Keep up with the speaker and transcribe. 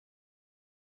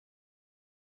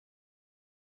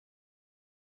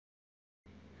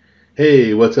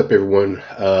Hey, what's up, everyone?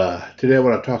 Today I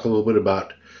want to talk a little bit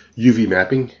about UV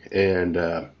mapping and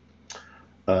a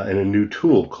new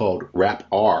tool called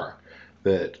WrapR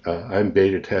that I'm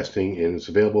beta testing, and it's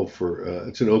available for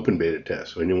it's an open beta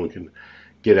test, so anyone can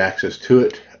get access to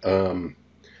it.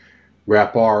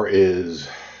 WrapR is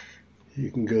you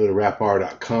can go to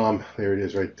wrapr.com. There it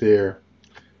is, right there,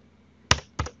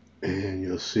 and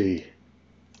you'll see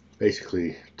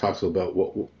basically talks about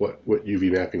what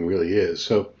UV mapping really is.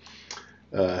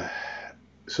 Uh,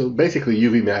 So basically,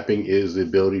 UV mapping is the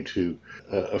ability to,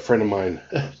 a friend of mine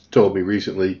told me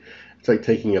recently, it's like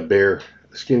taking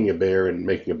skinning a bear and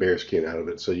making a bear skin out of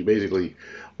it. So you basically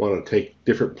want to take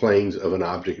different planes of an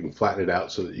object and flatten it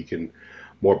out so that you can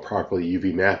more properly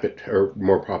UV map it, or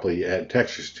more properly add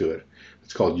textures to it.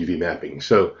 It's called UV mapping.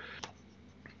 So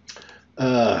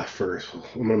first,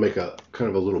 I'm going to make a kind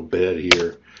of a little bed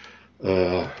here.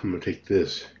 I'm going to take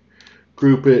this,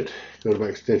 group it, go to my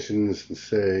extensions and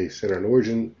say center and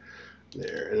origin.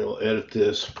 There, and it'll edit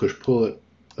this, push pull it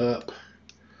up,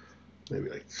 maybe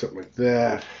like something like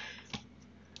that.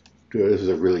 This is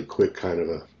a really quick kind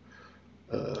of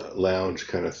a lounge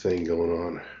kind of thing going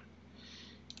on.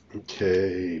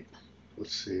 Okay,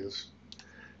 let's see, let's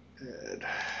add.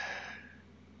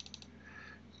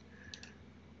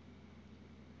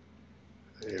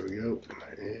 There we go,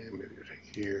 and maybe we'll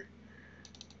take here.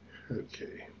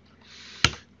 Okay,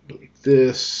 delete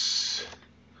this,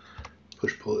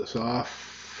 push pull this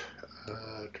off,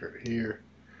 turn it here.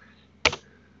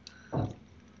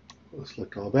 We'll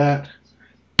select all that.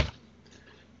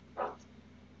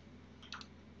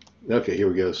 Okay, here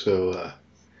we go. So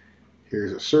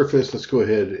here's a surface. Let's go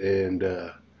ahead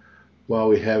and while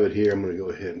we have it here, I'm going to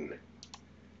go ahead and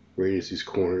radius these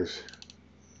corners.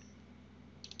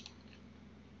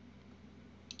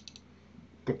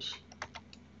 Oops.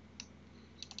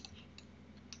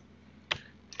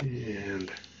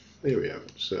 And there we have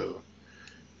it. So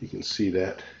you can see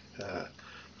that.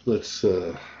 Let's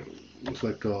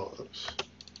select all. Oops.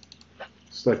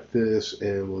 Select this,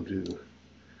 and we'll do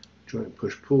joint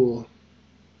push pull.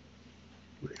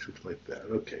 Make something like that.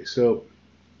 Okay, so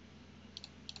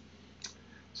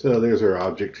there's our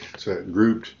object. It's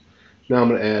grouped. Now I'm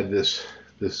going to add this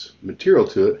material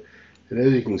to it, and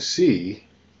as you can see,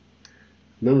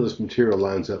 none of this material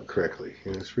lines up correctly,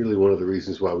 and it's really one of the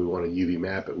reasons why we want to UV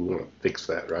map it. We want to fix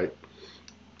that, right?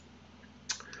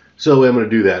 So the way I'm going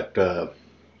to do that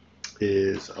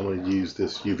is I'm going to use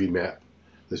this UV map,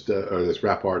 this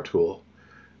WrapR tool,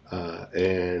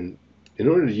 and in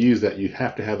order to use that, you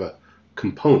have to have a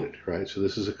component, right? So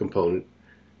this is a component.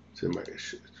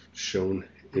 It's shown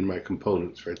in my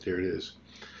components, right there. It is.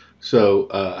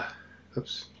 So,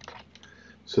 oops.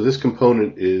 So this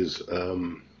component is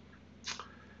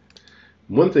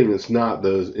one thing that's not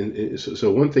those.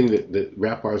 So one thing that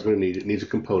WrapR is going to need, it needs a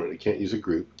component. It can't use a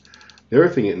group. The other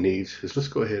thing it needs is, let's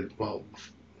go ahead, while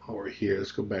we're here,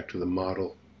 let's go back to the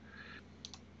model.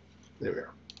 There we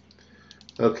are.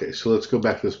 Okay, so let's go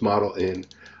back to this model, and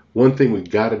one thing we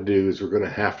got to do is we're going to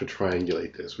have to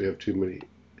triangulate this. We have too many.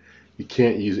 You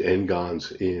can't use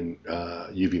n-gons in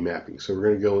UV mapping, so we're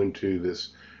going to go into this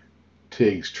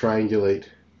TIGS triangulate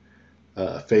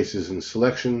faces and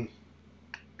selection,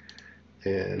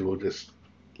 and we'll just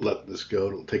let this go.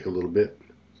 It'll take a little bit.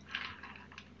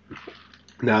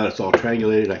 Now that it's all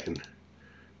triangulated, I can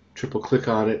triple click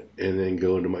on it and then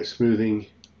go into my smoothing,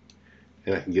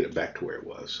 and I can get it back to where it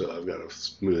was. So I've got a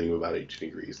smoothing of about 18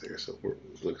 degrees there, so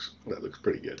that looks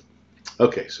pretty good.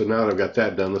 Okay, so now that I've got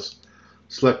that done, let's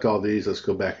select all these. Let's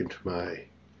go back into my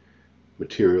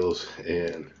materials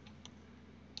and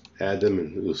add them,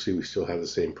 and you'll see we still have the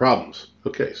same problems.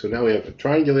 Okay, so now we have it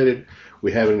triangulated.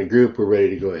 We have it in a group. We're ready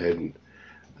to go ahead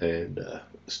and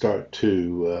start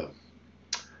to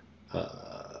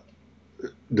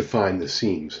define the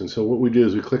seams. And so what we do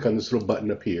is we click on this little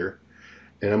button up here,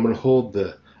 and I'm going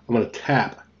to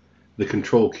tap the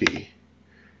control key,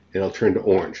 and I'll turn to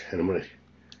orange, and I'm going to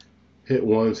hit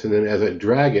once, and then as I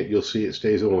drag it, you'll see it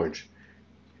stays orange,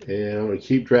 and I'm going to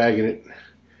keep dragging it,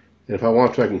 and if I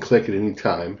want to, I can click at any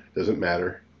time. It doesn't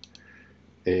matter.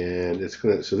 And it's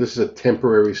going to, so this is a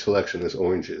temporary selection, this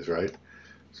orange is, right?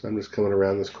 So I'm just coming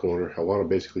around this corner. I want to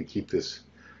basically keep this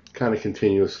kind of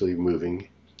continuously moving.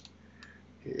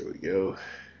 Here we go.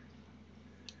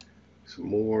 Some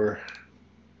more.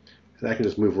 And I can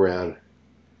just move around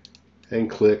and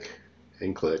click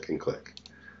and click and click.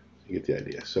 You get the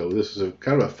idea. So this is a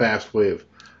kind of a fast way of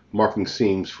marking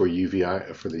seams for the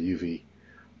UV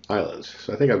islands.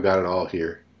 So I think I've got it all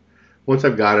here. Once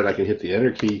I've got it, I can hit the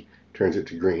enter key, turns it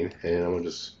to green, and I'm going to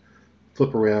just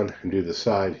flip around and do the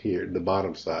side here, the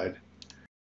bottom side.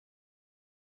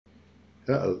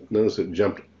 Notice it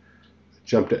jumped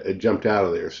out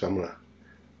of there. So I'm gonna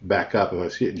back up. If I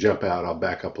see it jump out, I'll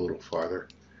back up a little farther.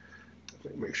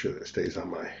 Make sure that it stays on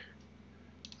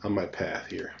my path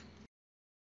here.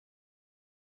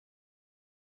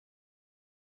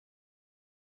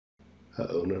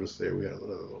 Uh-oh, notice there we got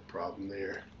another little problem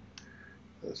there.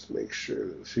 Let's make sure.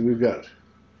 See, we've got,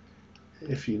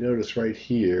 if you notice right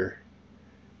here,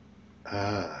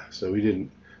 so we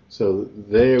didn't, so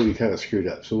there we kind of screwed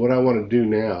up. So what I want to do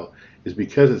now is,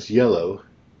 because it's yellow,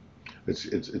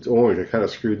 it's orange, I kind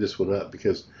of screwed this one up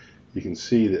because you can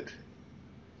see that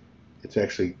it's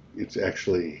actually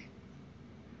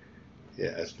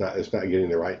yeah, it's not getting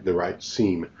the right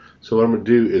seam. So what I'm going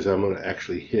to do is I'm going to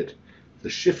actually hit the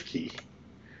shift key,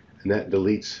 and that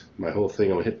deletes my whole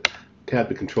thing. I'm going to tab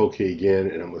the control key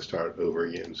again, and I'm going to start over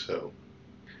again. So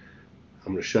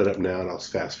I'm going to shut up now, and I'll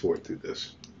fast forward through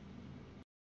this.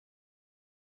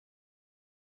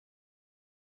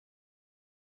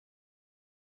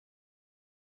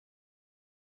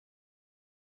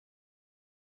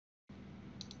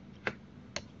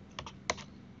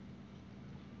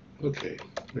 Okay,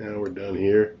 now we're done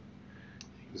here.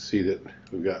 You can see that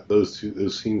we've got those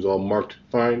seams all marked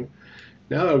fine.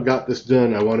 Now that I've got this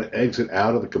done, I want to exit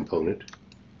out of the component.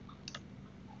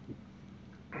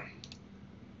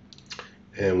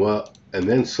 And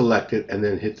then select it, and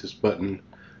then hit this button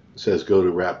that says go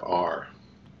to wrap R.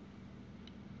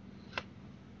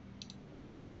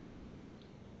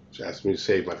 It's asking me to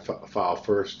save my file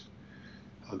first.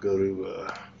 I'll go to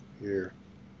here,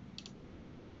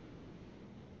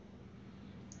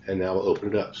 and now we'll open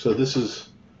it up. So this is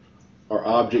our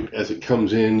object as it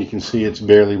comes in. You can see it's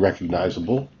barely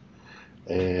recognizable.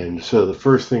 And so the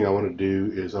first thing I want to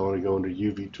do is I want to go into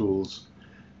UV Tools,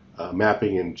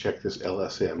 Mapping, and check this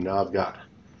LSM. Now I've got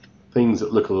things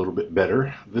that look a little bit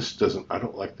better. This doesn't, I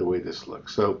don't like the way this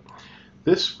looks. So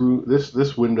this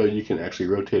window you can actually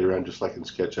rotate around just like in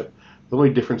SketchUp. The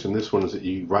only difference in this one is that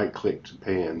you right click to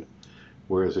pan,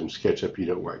 whereas in SketchUp you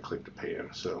don't right click to pan.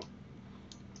 So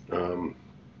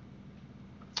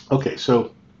okay,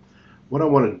 so what I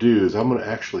want to do is I'm going to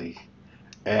actually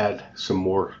add some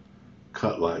more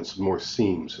cut lines, some more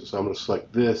seams. So I'm going to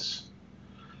select this,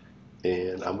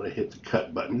 and I'm going to hit the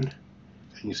cut button,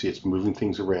 and you see it's moving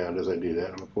things around as I do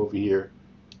that. I'm going to come over here,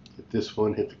 hit this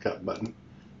one, hit the cut button,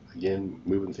 again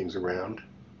moving things around.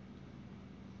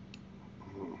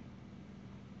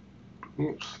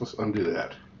 Oops, let's undo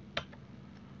that.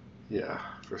 Yeah,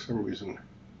 for some reason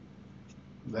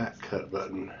that cut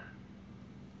button.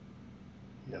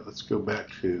 Yeah, let's go back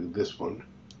to this one,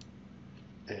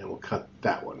 and we'll cut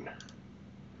that one.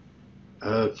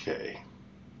 Okay,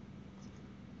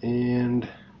 and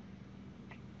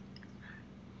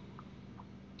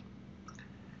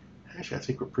actually I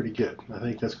think we're pretty good. I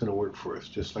think that's going to work for us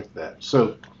just like that.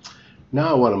 So now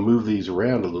I want to move these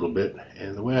around a little bit,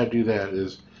 and the way I do that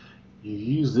is you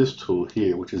use this tool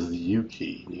here, which is the U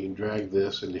key. You can drag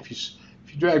this, and if you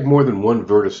drag more than one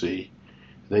vertex,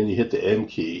 then you hit the M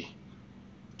key,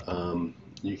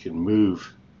 you can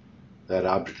move that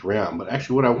object around. But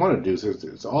actually what I want to do is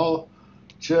it's all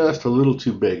just a little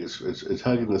too big. It's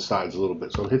hugging the sides a little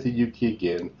bit. So I'll hit the U key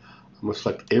again. I'm going to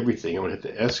select everything. I'm going to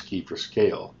hit the S key for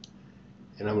scale,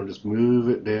 and I'm going to just move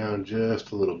it down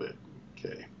just a little bit.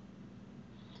 Okay.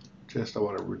 I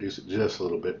want to reduce it just a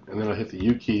little bit, and then I'll hit the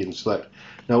U key and select.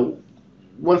 Now,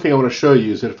 one thing I want to show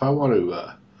you is that if I want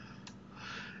to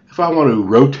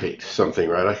rotate something,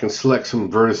 right, I can select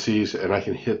some vertices, and I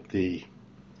can hit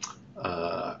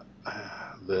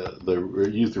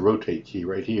use the rotate key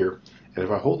right here, and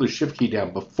if I hold the shift key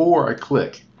down before I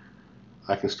click,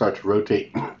 I can start to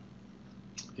rotate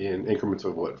in increments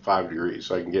of 5 degrees.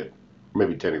 So I can get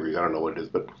maybe 10 degrees. I don't know what it is,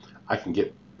 but I can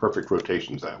get perfect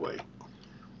rotations that way.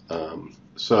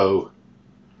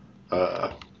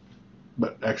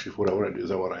 But actually what I want to do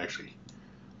is I want to actually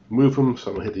move them.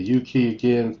 So I'm going to hit the U key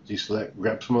again, deselect,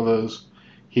 grab some of those.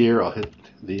 Here I'll hit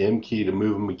the M key to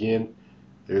move them again.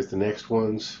 There's the next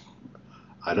ones.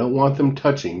 I don't want them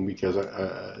touching because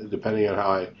depending on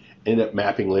how I end up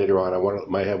mapping later on, I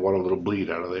might have one a little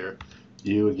bleed out of there.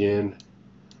 U again,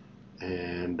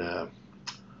 and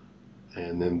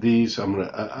then these and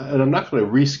I'm not going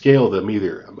to rescale them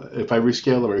either. If I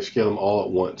rescale them, I rescale them all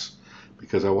at once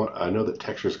because I know that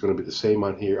texture is going to be the same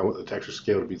on here. I want the texture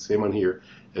scale to be the same on here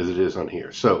as it is on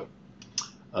here. So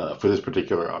for this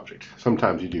particular object,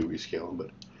 sometimes you do rescale them,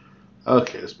 but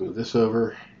okay, let's move this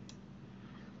over,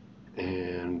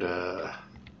 and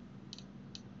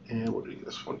we'll do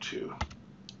this one too.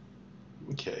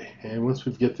 Okay, and once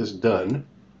we get this done,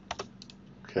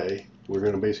 okay, we're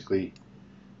going to basically,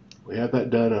 we have that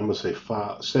done. I'm going to say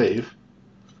file, save.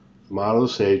 The model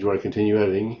is saved. You want to continue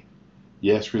editing?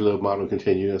 Yes, reload model,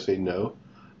 continue. I'll say no.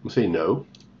 I'm going to say no.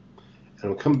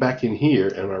 And I'll come back in here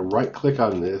and I'm going to right click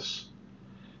on this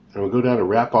and we'll go down to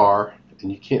wrap R, and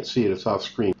you can't see it, it's off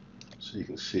screen. So you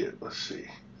can see it. Let's see.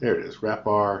 There it is, wrap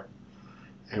R,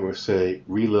 and we'll say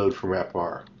reload from wrap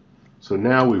R. So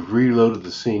now we've reloaded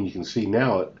the scene. You can see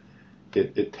now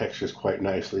it textures quite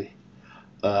nicely.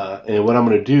 And what I'm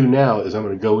going to do now is I'm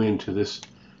going to go into this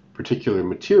particular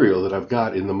material that I've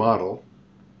got in the model,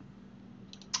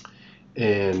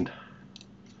 and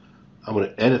I'm going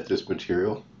to edit this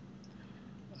material.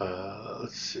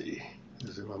 Let's see,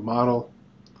 this is my model,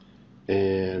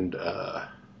 and I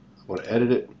want to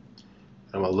edit it.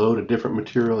 I'm going to load a different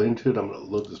material into it. I'm going to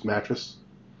load this mattress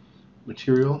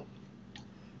material,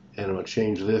 and I'm going to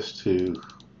change this to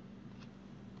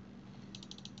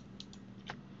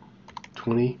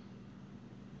 20,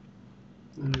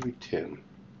 maybe 10,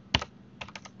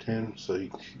 so you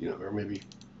know, or maybe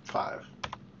 5.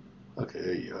 Okay,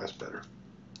 there you go, that's better.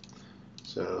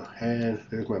 So, and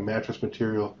there's my mattress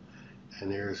material, and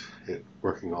there's it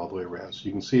working all the way around. So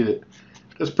you can see that it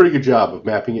does a pretty good job of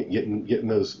mapping it, getting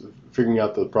those, figuring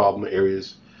out the problem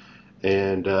areas.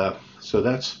 And so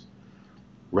that's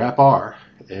wrap R,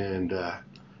 and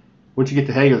once you get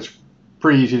the hang of it, it's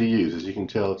pretty easy to use. As you can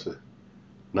tell, it's a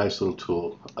nice little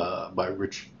tool by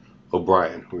Rich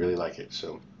O'Brien. We really like it.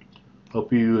 So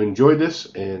hope you enjoyed this,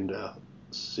 and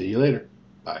see you later.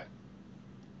 Bye.